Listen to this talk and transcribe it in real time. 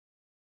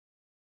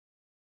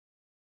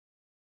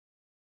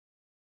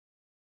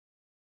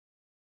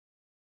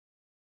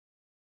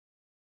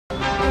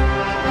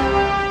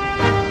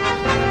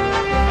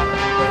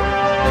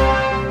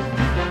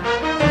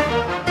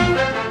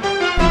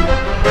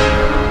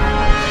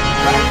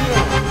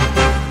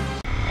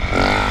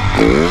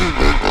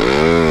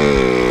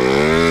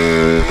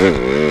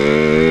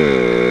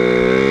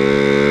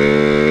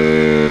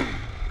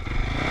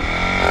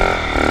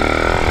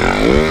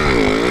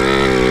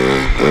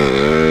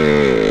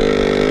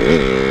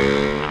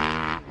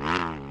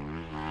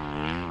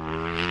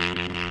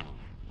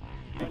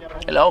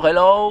Hello,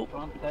 hello.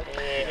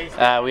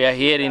 We are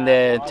here in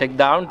the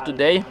checkdown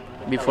today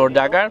before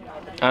Dakar,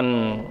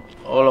 and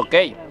all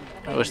okay.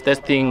 I was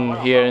testing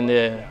here in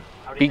the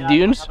big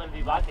dunes,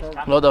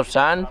 a lot of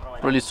sand,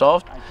 really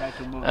soft,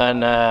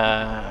 and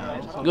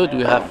good.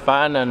 We have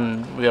fun,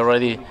 and we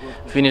already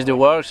finished the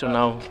work, so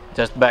now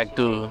just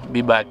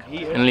be back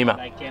in Lima.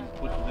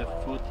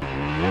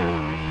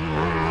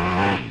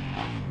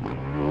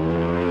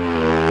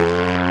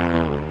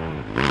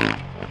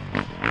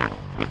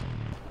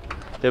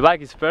 The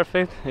bike is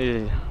perfect.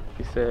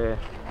 It's a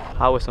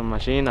awesome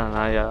machine, and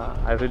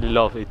I really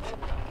love it.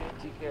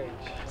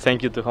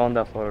 Thank you to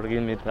Honda for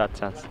giving me that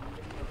chance.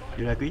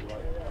 You like it?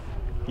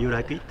 You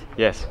like it?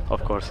 Yes,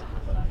 of course.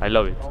 I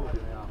love it.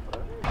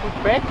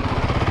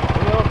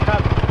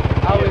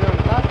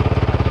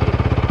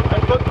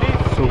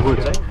 So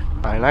good.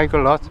 I like a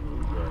lot.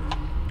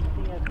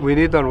 We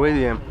did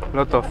already a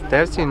lot of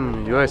tests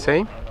in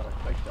USA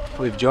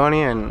with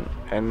Johnny,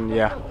 and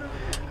yeah,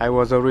 I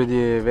was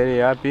already very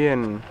happy,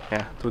 and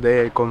yeah,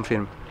 today I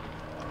confirm.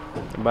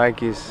 The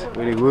bike is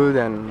really good,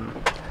 and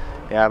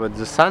yeah, but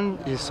the sand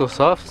is so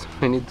soft.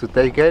 We need to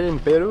take care in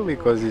Peru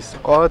because it's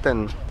hot,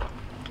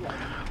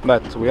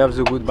 but we have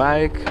the good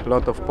bike, a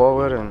lot of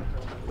power, and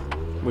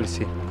we'll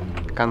see.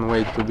 Can't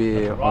wait to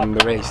be on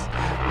the race.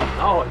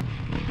 Oh.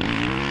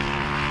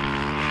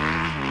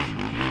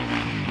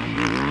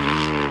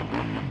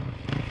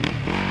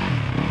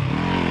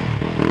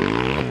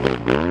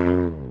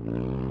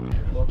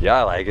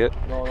 Yeah, I like it.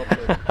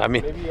 I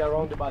mean,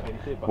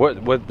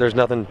 there's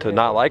nothing to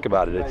not like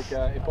about it.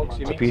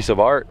 It's a piece of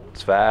art.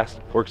 It's fast,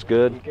 works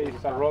good,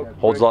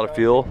 holds a lot of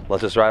fuel,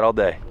 lets us ride all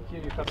day.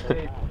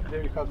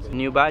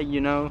 New bike,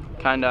 you know,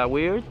 kind of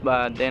weird,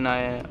 but then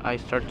I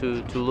start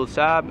to lose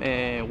up,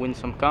 win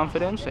some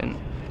confidence, and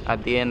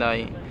at the end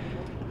I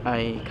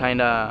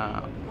kind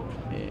of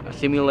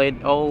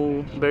assimilate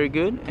all very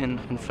good and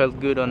felt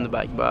good on the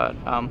bike, but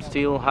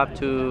still have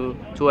to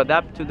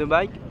adapt to the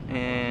bike.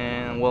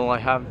 And well, I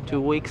have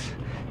 2 weeks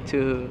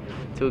to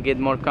get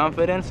more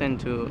confidence and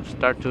to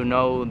start to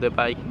know the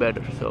bike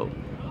better. So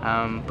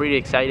I'm pretty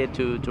excited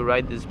to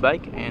ride this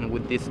bike, and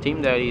with this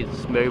team that is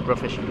very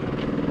professional.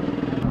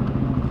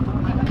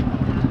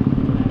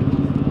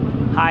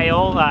 Hi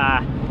all,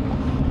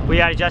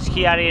 we are just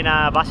here in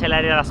Base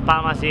Aérea Las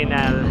Palmas in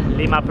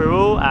Lima,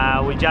 Peru.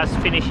 We're just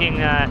finishing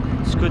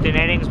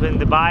scrutineering with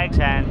the bikes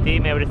and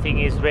team. Everything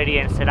is ready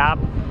and set up,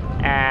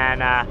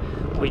 and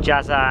we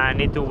just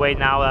need to wait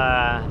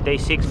now day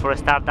 6 for a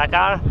start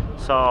Dakar.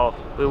 So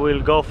we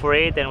will go for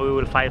it, and we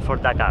will fight for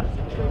Dakar.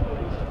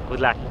 Good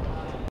luck.